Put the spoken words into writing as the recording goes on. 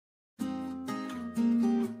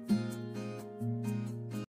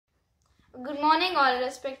Good morning all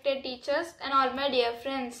respected teachers and all my dear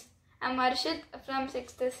friends. I am Harshit from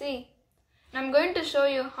 6th C. I am going to show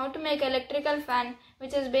you how to make electrical fan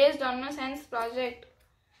which is based on my science project.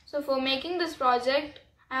 So for making this project,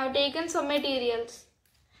 I have taken some materials.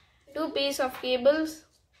 2 pieces of cables,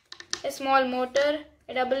 a small motor,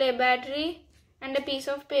 a AA battery and a piece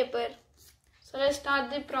of paper. So let's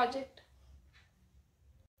start the project.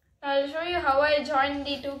 I will show you how I joined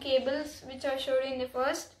the 2 cables which I showed in the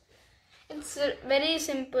first. It's very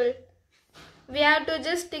simple. We have to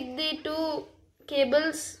just stick the 2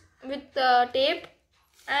 cables with tape,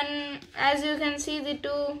 and as you can see the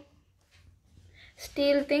 2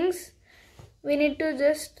 steel things, we need to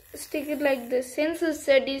just stick it like this. Since it's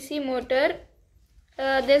a DC motor,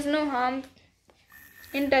 there's no harm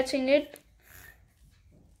in touching it.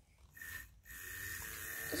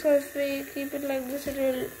 So if we keep it like this, it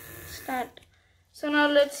will start. So now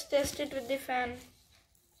let's test it with the fan.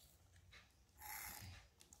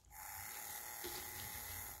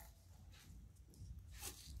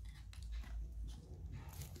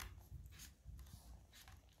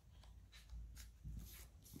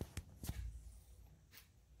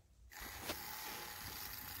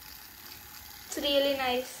 It's really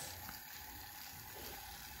nice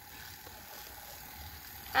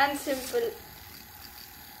and simple.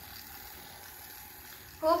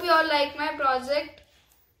 Hope you all like my project.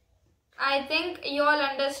 I think you all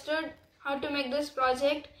understood how to make this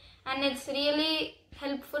project, and it's really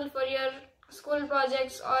helpful for your school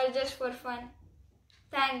projects or just for fun.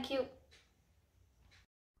 Thank you.